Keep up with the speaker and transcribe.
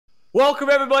Welcome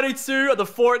everybody to the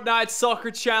Fortnite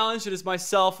Soccer Challenge. It is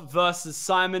myself versus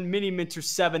Simon, Miniminter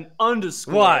 7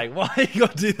 underscore. Why? Why you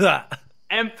gotta do that?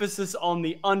 Emphasis on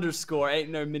the underscore. Ain't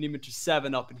no Miniminter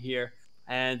 7 up in here.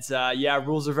 And yeah,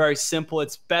 rules are very simple.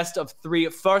 It's best of 3,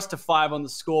 first to 5 on the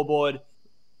scoreboard.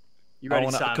 You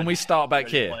ready, Simon? Can we start back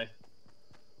here?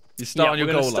 You start on your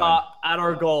goal line. We're gonna start at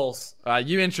our goals.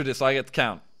 You intro this, so I get to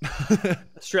count.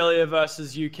 Australia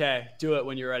versus UK. Do it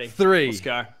when you're ready. 3, let's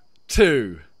go.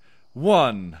 2,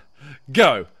 1,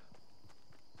 go.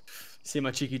 See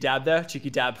my cheeky dab there? Cheeky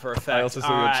dab for effect. I also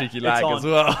saw your cheeky lag on. as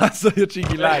well. I saw your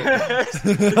cheeky lag.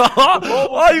 Doing all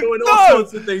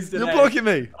sorts of things today. You're blocking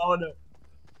me. Oh no.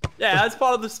 Yeah, that's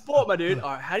part of the sport, my dude. All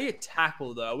right, how do you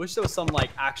tackle though? I wish there was some like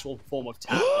actual form of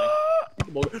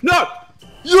tackling. No!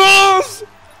 Yes!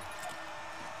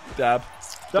 Dab.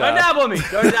 Don't dab on me.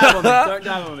 Don't dab on me. Don't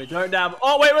dab on me. Don't dab.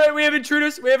 Oh wait, we have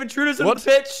intruders. We have intruders on the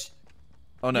pitch.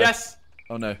 Oh no. Yes.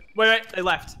 Oh no. Wait, they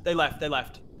left.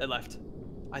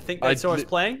 I think they saw us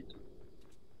playing.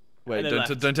 Wait,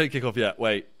 don't take kickoff yet.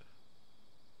 Wait.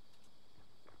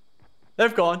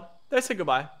 They've gone. They said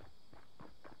goodbye.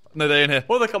 No, they're in here.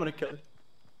 Or they're coming to kill you.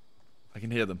 I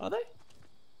can hear them. Are they?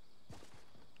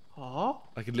 Oh.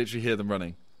 I can literally hear them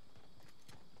running.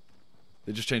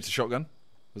 They just changed the shotgun?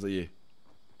 Was that you?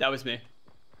 That was me.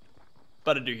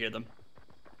 But I do hear them.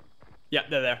 Yeah,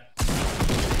 they're there.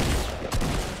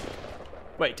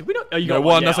 Wait, did we not? Oh, you got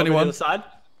one. That's only one. The side.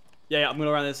 Yeah, I'm gonna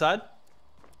go around the other side.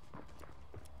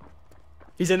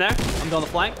 He's in there. He's on the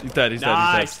flank. He's dead. He's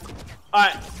nice. dead. All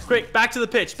right, quick, back to the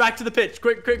pitch. Back to the pitch.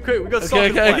 Quick. We got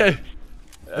Okay.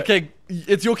 Okay,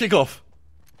 it's your kickoff.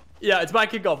 Yeah, it's my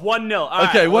kickoff. 1-0. All right,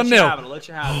 okay, 1-0. I'll let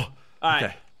you have it. All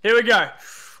right, Here we go.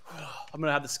 I'm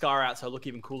gonna have the scar out so I look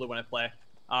even cooler when I play.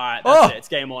 All right, that's it. It's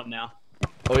game on now.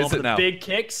 Oh, is it now? Big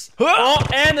kicks. Oh,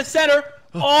 and the center.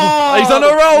 Oh, he's on a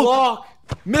roll. Block.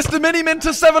 Mr.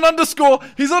 Miniminter 7 underscore.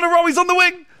 He's on a roll. He's on the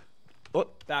wing.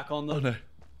 What? Back on the no.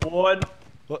 board.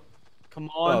 What? Come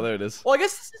on. Oh, there it is. Well, I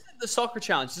guess this isn't the soccer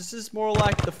challenge. This is more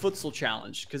like the futsal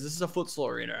challenge because this is a futsal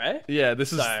arena, right? Yeah,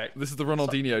 this is the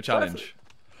Ronaldinho challenge.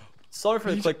 Sorry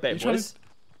for the clickbait, boys.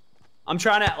 I'm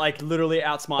trying to like literally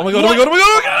outsmart. Oh my god!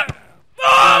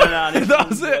 No, that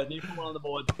was it. Need someone on the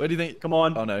board. Where do you think? Come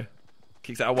on. Oh no.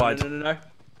 Kicks it out wide. No.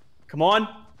 Come on.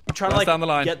 I'm trying to like down the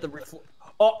line. Get the.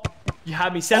 Oh, you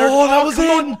had me centered. Oh, that was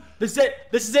in. This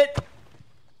is it.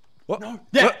 What? No.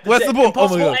 Yeah. Where's the ball?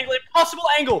 Impossible angle. Impossible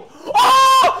angle.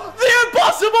 Oh, the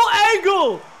impossible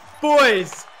angle,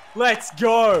 boys. Let's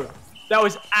go. That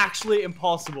was actually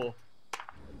impossible.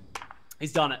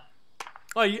 He's done it.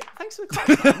 Oh, thanks for the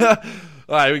clap.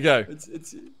 All right, here we go.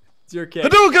 It's your kick.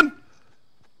 Hadouken!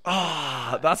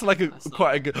 That's like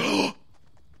quite a good.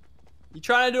 You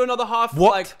trying to do another half?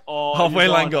 What? Like, halfway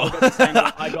line goal.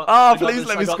 Please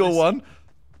let me score one.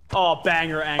 Oh,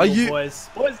 banger angle, boys.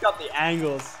 Boys got the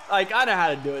angles. Like, I know how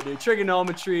to do it, dude.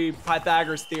 Trigonometry,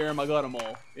 Pythagoras theorem, I got them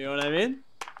all. You know what I mean?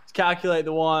 Just calculate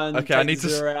the one. Okay, I need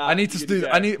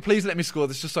to please let me score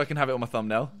this just so I can have it on my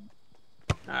thumbnail.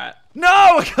 Alright. No!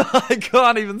 I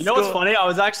can't even score. You know what's funny? I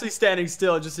was actually standing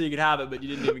still just so you could have it, but you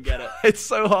didn't even get it. It's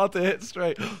so hard to hit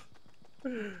straight.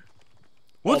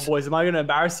 What? Oh, boys, am I going to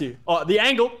embarrass you? Oh, the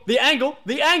angle! Okay, I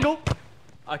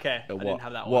didn't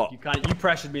have that one. You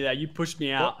pressured me there. You pushed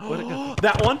me out. Where'd it go?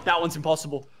 That one's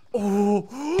impossible.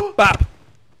 Oh, Bap!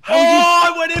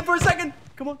 I went in for a second.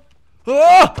 Come on.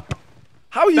 Oh!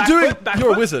 How are you doing?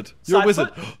 You're a wizard. You're a wizard.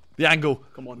 The angle.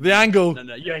 Come on. The angle.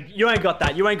 No, you ain't got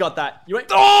that. You ain't.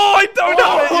 Oh, I don't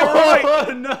have it. You're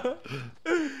right. No.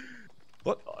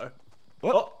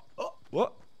 What?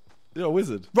 What? You're a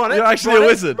wizard. Run it. You're actually a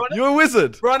wizard. You're a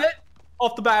wizard. Run it.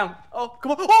 Off the bound. Oh,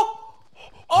 come on.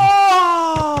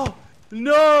 Oh!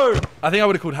 No. I think I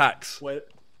would have called hacks. Wait.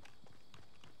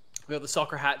 We got the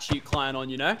soccer hat sheet client on,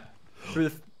 you know? Through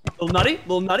the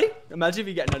little nutty. Imagine if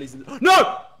you get nutties in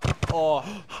No!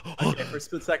 Oh. Okay, for a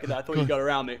split second I thought you got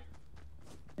around me.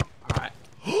 Alright.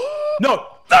 No!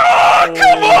 Oh,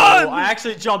 come on! I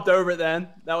actually jumped over it then.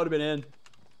 That would have been in.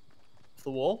 Off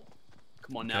the wall.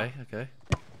 Come on now. Okay.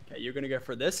 Okay, you're gonna go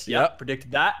for this. Yep.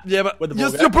 Predicted that. Yeah, but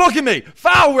you're blocking me!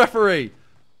 Foul, referee!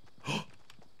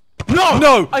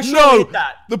 No! I should have hit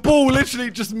that. The ball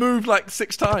literally just moved like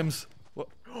 6 times. What?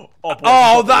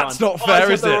 Oh, that's not fair,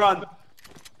 is it? Oh,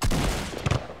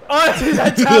 I did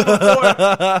that dab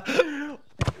before.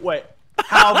 Wait,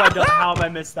 how have I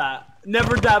missed that?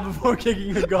 Never dab before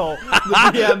kicking a goal.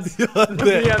 The DMs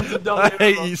have done I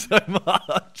hate you so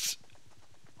much.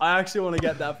 I actually want to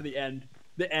get that for the end.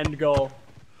 The end goal.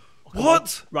 Oh,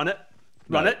 what? Run it.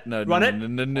 No. Run it.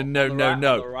 No.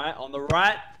 On the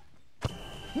right.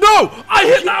 No! I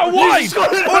hit that wide!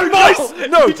 On my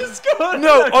no! You just got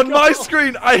No, an on my goal.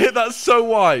 screen, I hit that so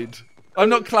wide. I'm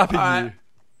not clapping you. Alright.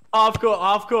 Half court,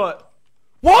 half court.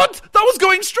 What? That was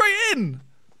going straight in!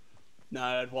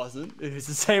 No, it wasn't. It was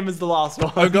the same as the last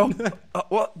one. Oh, go.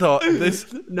 What the?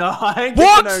 This. No, I ain't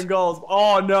What? kicking own goals.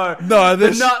 Oh, no. No,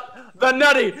 this. The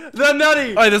nutty. The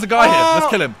nutty. Hey, there's a guy here. Let's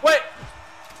kill him. Wait.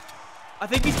 I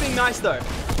think he's being nice, though.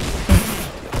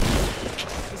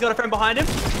 He's got a friend behind him.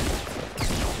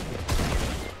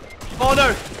 Oh,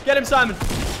 no. Get him, Simon.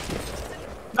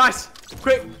 Nice.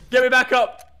 Quick. Get me back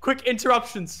up. Quick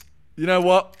interruptions. You know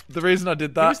what? The reason I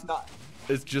did that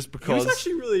is just He because. was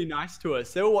actually really nice to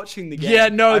us. They were watching the game. Yeah,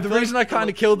 no, the feel reason like I kind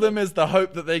of killed them is the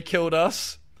hope that they killed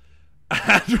us.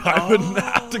 And I wouldn't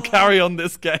have to carry on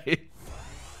this game.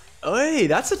 Hey,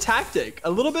 that's a tactic.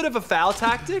 A little bit of a foul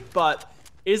tactic, but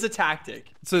is a tactic.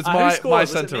 So it's who my scored? Was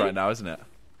it center me? right now, isn't it?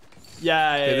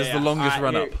 Yeah. Okay, this is the longest Alright,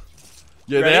 run up. here.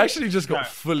 Yeah, Ready? they actually just got No.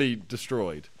 fully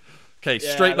destroyed. Okay,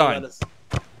 Yeah, straight they'll line. let us-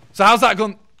 So how's that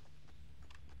gone?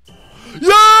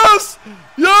 Yes!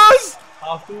 Yes!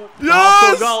 Half court. Yes! Half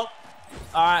court goal.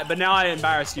 Alright, but now I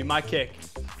embarrass you. My kick.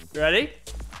 You ready?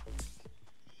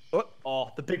 What?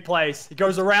 Oh, the big plays. He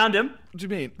goes around him. What do you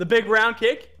mean? The big round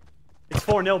kick. It's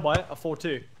 4-0 by a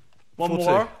 4-2. One 4-2.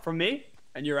 more from me,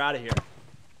 and you're out of here.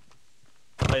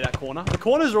 Play that corner. The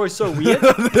corners are always so weird.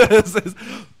 This is-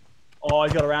 Oh,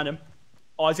 he's got around him.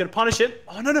 Oh, he's gonna punish it.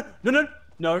 Oh, no.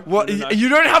 No. What? No. You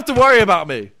don't have to worry about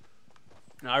me.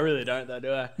 No, I really don't, though,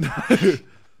 do I?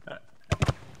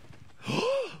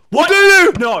 What do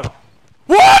you? No.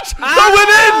 What? Throw it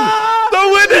in!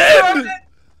 Throw it in!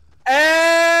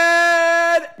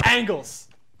 And angles.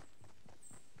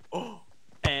 Oh,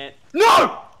 and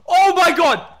no! Oh my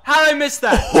God! How did I miss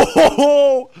that?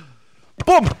 Oh,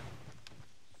 boom!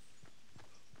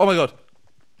 Oh my God!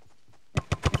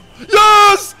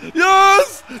 Yes!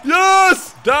 Yes!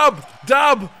 Yes! Dab!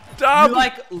 Dab! Dab! You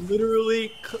like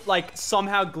literally like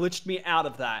somehow glitched me out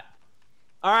of that.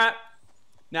 All right,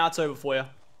 now it's over for you.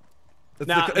 It's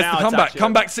now- the now it's comeback. actually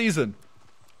Comeback season.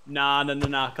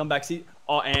 Nah. Come back, see.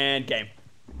 Oh, and game.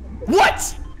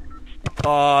 What?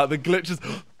 The glitches.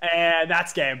 And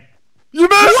that's game. You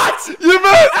missed! What? You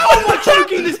missed! How am I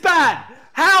choking this bad?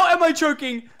 How am I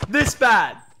choking this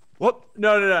bad? What?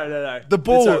 No. The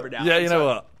ball. It's over now. Yeah, you It's know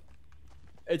over. what?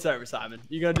 It's over, Simon.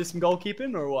 You gonna do some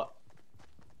goalkeeping or what?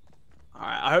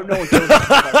 Alright, I hope no one kills us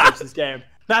before I finish this game.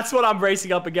 That's what I'm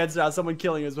racing up against now, someone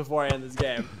killing us before I end this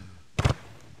game.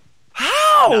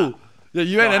 How? Nah. Yeah,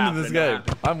 you ain't Not ending this happening,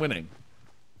 game. not I'm winning.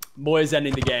 Boys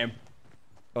ending the game.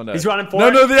 Oh no. He's running for no,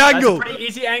 it. No, the angle. That's a pretty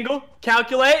easy angle.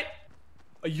 Calculate.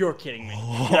 Oh, you're kidding me.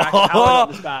 You're actually, how I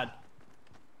got this bad?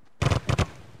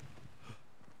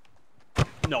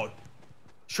 No.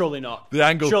 Surely not. The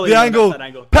angle. Surely The you don't angle. miss that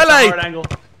angle. That's a Pele. hard angle.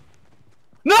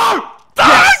 No!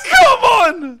 Ah, come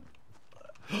on!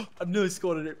 I've nearly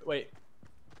scored it. Wait.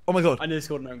 Oh my God. I nearly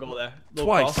scored an own goal there.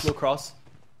 Twice. Little cross.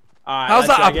 Alright, How's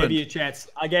that I happened? gave you a chance.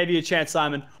 I gave you a chance,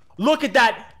 Simon. Look at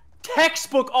that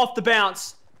textbook off the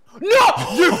bounce. No!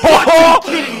 You're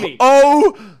fucking kidding me.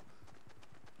 Oh!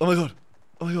 Oh my God.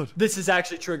 Oh my God. This is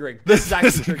actually triggering. This is actually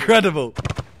is triggering. incredible.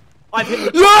 I've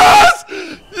hit Yes!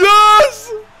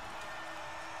 Yes!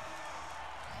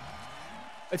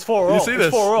 It's 4-all. You see this?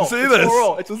 It's 4-all. You see It's this?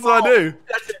 4-all. It's This is what I 4-all. do.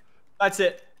 That's it. That's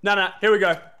it. No. Here we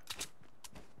go.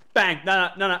 Bang. No.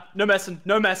 No messing.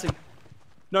 No messing.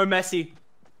 No messy.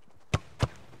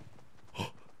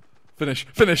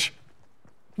 Finish.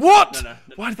 What? No.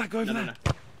 Why did that go over there?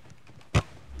 No.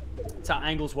 That's how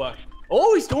angles work.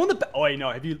 Oh, he's doing the. Oh, wait, no.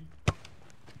 Have you?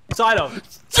 Side of.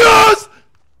 Yes!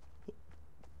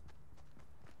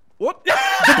 What?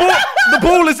 The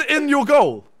ball is in your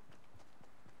goal.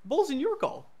 Ball's in your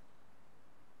goal.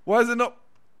 Why is it not?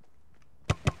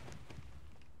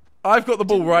 I've got the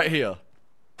ball right here.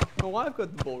 Oh, I've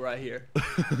got the ball right here.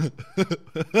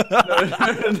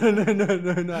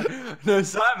 No,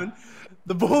 Simon.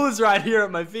 The ball is right here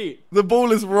at my feet. The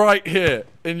ball is right here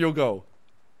in your goal.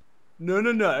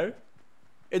 No.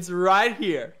 It's right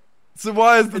here. So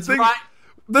why is the It's thing? right.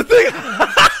 The thing.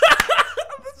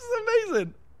 This is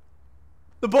amazing.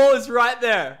 The ball is right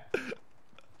there.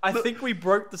 I think we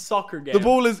broke the soccer game. The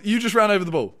ball is. You just ran over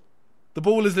the ball. The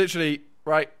ball is literally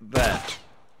right there.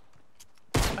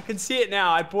 I can see it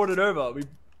now. I brought it over.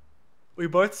 We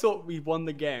both thought we won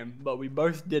the game, but we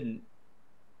both didn't.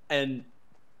 And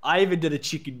I even did a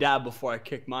cheeky dab before I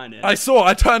kicked mine in. I saw.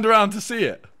 I turned around to see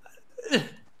it.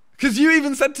 Because you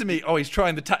even said to me, "Oh, he's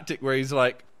trying the tactic where he's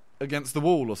like against the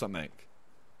wall or something."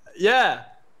 Yeah.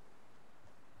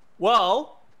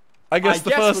 Well, I guess the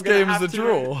guess first we're gonna game is have a to-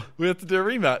 draw. We have to do a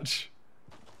rematch.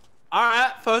 all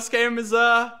right. First game is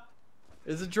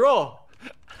It's a draw.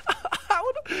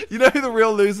 You know who the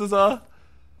real losers are?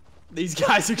 These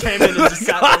guys who came in and just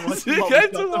sat there Guys watching who what we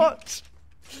came got to them. watch.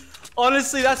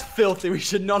 Honestly, that's filthy. We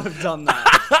should not have done that.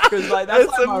 'Cause, like, that's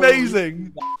It's like my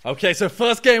amazing. Okay, so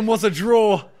first game was a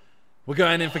draw. We're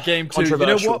going in for game 2. You know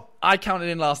Controversial. what? I counted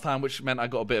in last time, which meant I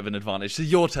got a bit of an advantage. So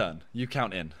your turn. You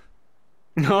count in.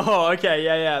 Oh, okay,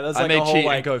 yeah. That's I like may a whole cheat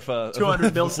like and go for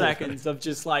 200 milliseconds of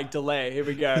just like delay. Here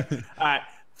we go. All right,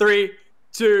 3,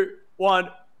 2, 1,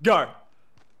 go.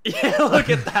 Yeah, look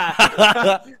at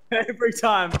that. Every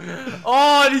time.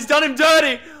 Oh, and he's done him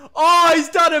dirty. Oh, he's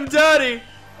done him dirty.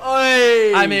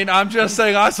 Oy. I mean, I'm just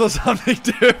saying I saw something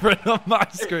different on my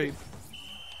screen.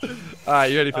 All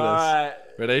right, you ready for this? All right.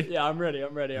 Ready? Yeah, I'm ready.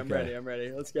 I'm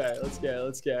ready. Let's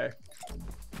go.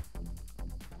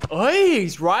 Oh,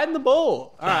 he's riding the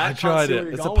ball. All right, I tried it.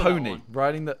 It's It's a pony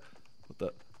riding the. What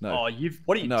the? No. Oh,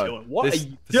 what are you No. doing? What This- are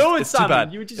you this- doing, it's too Simon?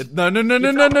 bad. You just No.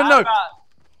 no.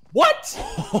 What?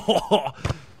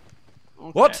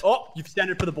 What? Okay. Oh, you've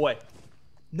standed for the boy.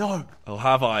 No. Oh,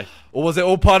 have I? Or was it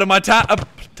all part of my tan?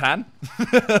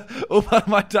 All part of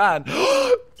my tan.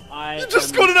 You just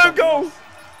scored an own goal.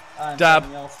 Dab.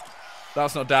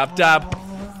 That's not dab. Dab.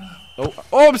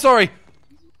 Oh, I'm sorry.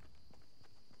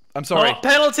 I'm sorry. Oh,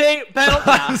 penalty.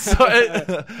 I'm sorry.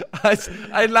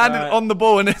 I landed on the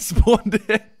ball and it spawned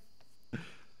in.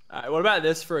 Alright, what about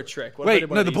this for a trick? What Wait, about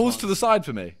one no, of the these ball's ones? to the side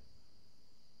for me.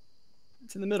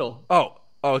 It's in the middle. Oh,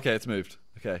 okay, it's moved.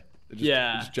 Okay. It just, it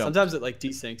Yeah. just jumped. Sometimes it like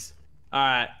desyncs.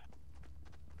 Alright.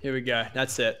 Here we go.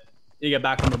 That's it. You get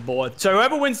back on the board. So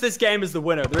whoever wins this game is the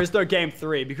winner. There is no game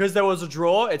 3. Because there was a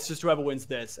draw, it's just whoever wins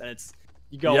this. And it's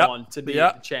you go on to be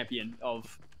the champion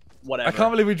of whatever. I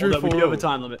can't believe we drew Although we do have a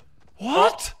time limit.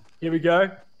 What? Here we go.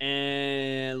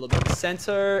 And a little bit of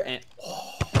center. And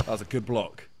That was a good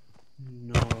block.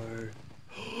 no.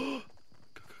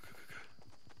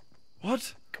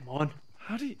 What? Come on.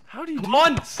 How do you Come do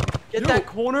on. this? Get Yo. that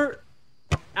corner.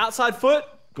 Outside foot.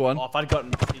 Go on. Oh, if I'd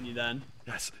gotten in you then.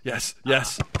 Yes.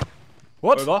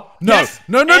 What? Over. No. Yes.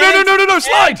 No,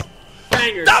 slide!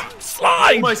 Bangers.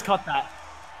 Slide! You almost cut that.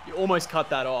 You almost cut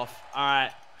that off. All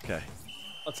right. Okay.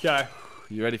 Let's go.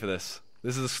 You ready for this?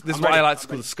 This is what ready. I like to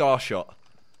call the scar shot.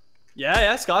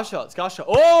 Yeah. Scar shot.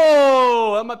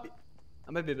 Oh, that might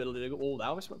be a bit illegal. Oh, that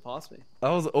almost went past me. That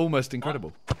was almost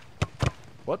incredible.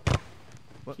 What?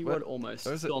 Keyword almost.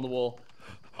 Where is it? Still on the wall.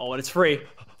 Oh, and it's free.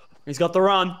 He's got the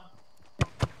run.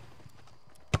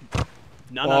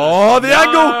 No. Oh, the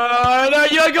angle! No,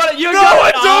 you got it. You got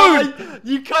it. Oh,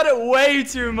 you cut it way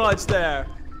too much there.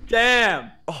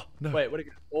 Damn. Oh, no. Wait,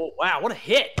 oh, wow, what a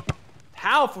hit.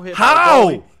 Powerful hit.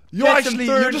 How? You're Gets him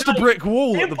through, just a brick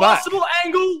wall at the back. Impossible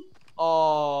angle.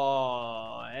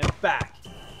 Oh, and back.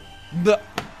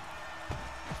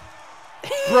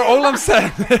 Bro, all I'm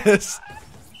saying is...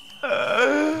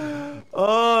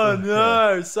 Oh,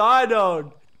 no. Side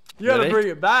dog. You gotta Ready? bring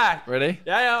it back. Ready?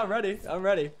 Yeah, I'm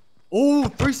ready.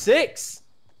 Oh, 3-6.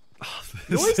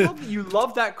 You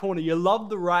love that corner. You love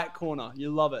the right corner. You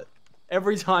love it.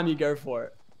 Every time you go for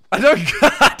it. I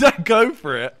don't go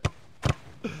for it.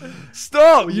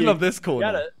 Stop! You love this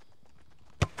corner. Get it?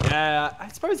 Yeah, I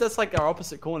suppose that's like our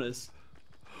opposite corners.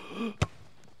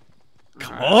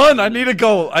 Come on, I need a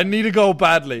goal. I need a goal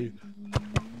badly.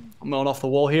 I'm going off the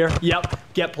wall here. Yep,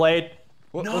 get played.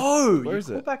 No, where is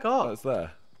it? Back up. Oh, it's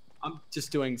there. I'm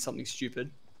just doing something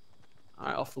stupid. All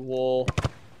right, off the wall.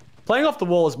 Playing off the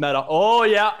wall is meta. Oh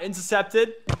yeah,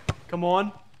 intercepted. Come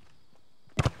on.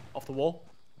 Off the wall.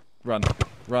 Run.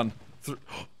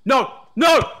 No.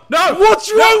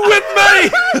 What's wrong with me?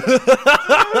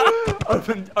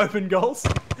 Open goals.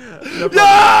 No problem.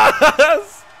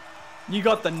 Yes! You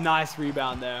got the nice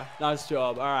rebound there. Nice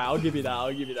job. All right, I'll give you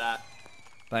that.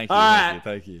 Thank you. All right.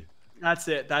 Thank you. That's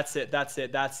it.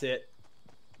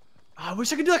 I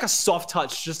wish I could do like a soft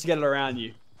touch just to get it around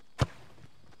you.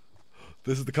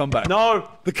 This is the comeback. No.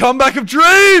 The comeback of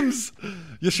dreams!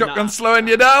 Your shotgun's slowing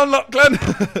you down, Lachlan.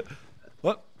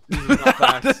 What?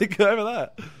 How did it go over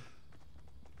that?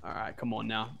 All right, come on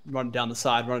now. Run it down the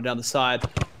side. We're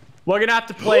going to have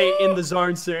to play in the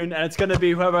zone soon, and it's going to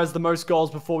be whoever has the most goals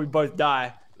before we both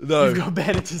die. No. You've got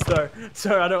bandages, though,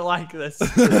 so I don't like this.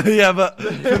 Yeah, but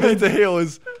for me to heal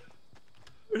is...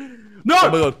 No! Oh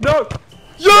my God. No!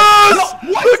 Yes!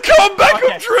 No, what? The comeback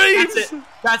of dreams!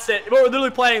 That's it. We're literally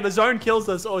playing. The zone kills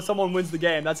us or someone wins the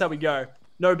game. That's how we go.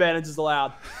 No bandages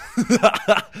allowed.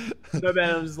 No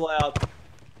bandages allowed.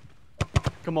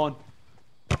 Come on.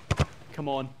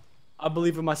 I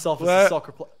believe in myself as a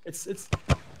soccer player. It's...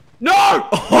 No!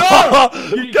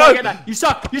 You can't get that. You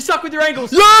suck with your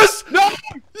angles. Yes! No!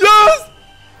 Yes!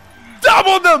 Dab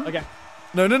on them! Okay.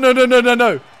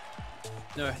 No.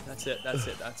 No, that's it. That's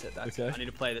it. Okay. I need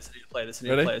to play this. I need to play this.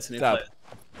 Ready? Play this. Dab.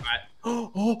 Alright.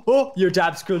 Oh, your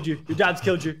dab's killed you. Your dab's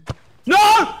killed you. No!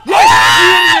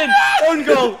 Yes! Own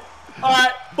goal.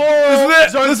 Alright, ball. This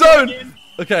is it. The zone.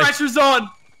 Okay. Pressure's on.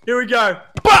 Here we go.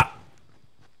 Bah!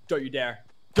 Don't you dare.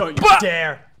 Don't you Bah!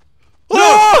 dare.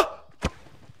 Oh!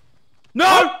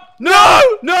 No!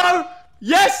 No!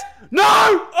 Yes! No!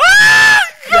 Ah!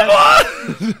 Come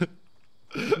on!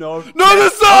 No. No, the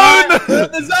zone! We're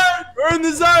in the zone! We're in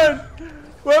the zone!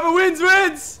 Whoever wins,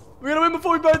 wins! We're gonna win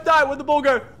before we both die. Where'd the ball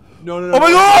go? No. Oh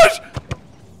my gosh!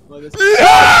 Like this.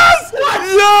 Yes! What?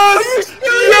 Yes!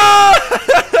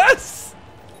 Yes!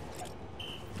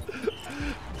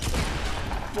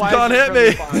 Why You can't is hit it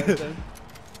me. from the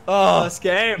Oh, Last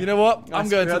game. you know what? I'm Nice,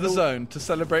 going we to had the the- zone to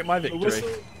celebrate my victory. Whistle,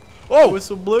 Oh!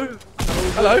 whistle blew.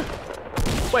 Hello?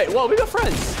 Wait, what? We got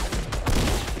friends.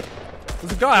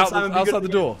 There's a guy Simon, be outside good the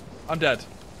again. door. I'm dead.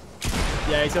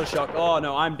 Yeah, he's got a shock. Oh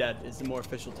no, I'm dead. Is the more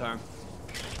official term.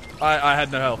 I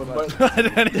had no health.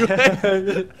 But-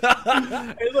 Anyway.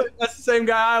 Hey, look, that's the same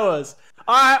guy I was.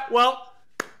 All right, well,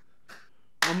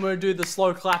 I'm gonna do the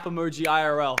slow clap emoji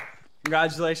IRL.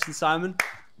 Congratulations, Simon.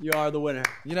 You are the winner.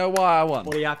 You know why I won?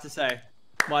 What do you have to say?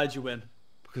 Why did you win?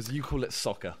 Because you call it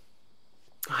soccer.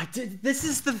 I did. This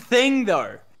is the thing,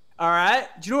 though. All right.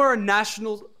 Do you know what our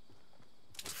national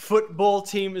football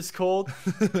team is called?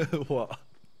 What?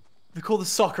 They're called the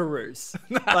Socceroos.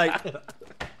 Like,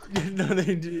 do you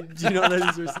not know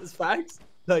these are facts?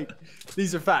 Like,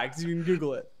 these are facts. You can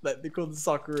Google it. Like, they're called the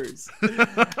Socceroos.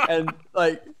 And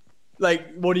like,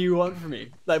 what do you want from me?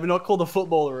 Like, we're not called the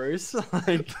Footballaroos.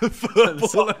 Like, The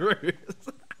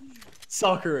footballaroos.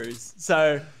 Socceroos.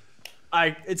 So,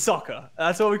 it's soccer.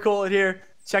 That's what we call it here.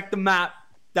 Check the map.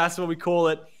 That's what we call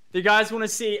it. If you guys want to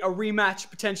see a rematch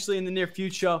potentially in the near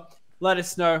future, let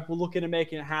us know. We'll look into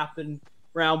making it happen.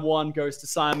 Round 1 goes to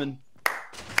Simon.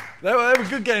 They were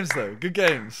good games, though. Good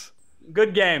games.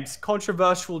 Good games.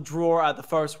 Controversial draw at the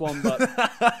first one, but it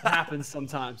happens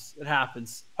sometimes. It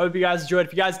happens. Hope you guys enjoyed.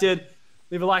 If you guys did,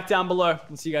 leave a like down below.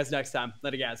 We'll see you guys next time.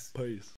 Later, guys. Peace.